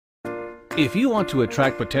If you want to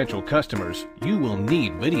attract potential customers, you will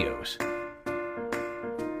need videos.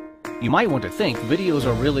 You might want to think videos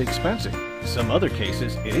are really expensive. In some other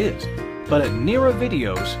cases, it is. But at Nira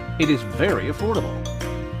Videos, it is very affordable.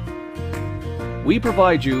 We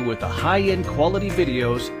provide you with the high-end quality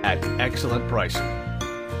videos at excellent pricing.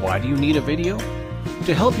 Why do you need a video?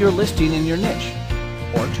 To help your listing in your niche,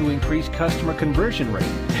 or to increase customer conversion rate,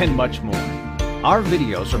 and much more. Our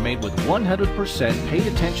videos are made with 100% paid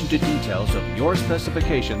attention to details of your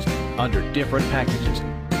specifications under different packages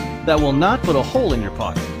that will not put a hole in your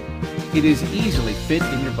pocket. It is easily fit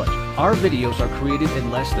in your budget. Our videos are created in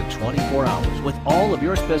less than 24 hours with all of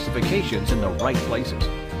your specifications in the right places.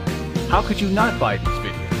 How could you not buy these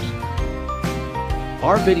videos?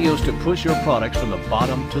 Our videos to push your products from the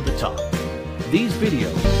bottom to the top. These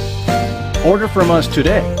videos. Order from us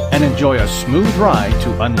today and enjoy a smooth ride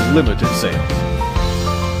to unlimited sales.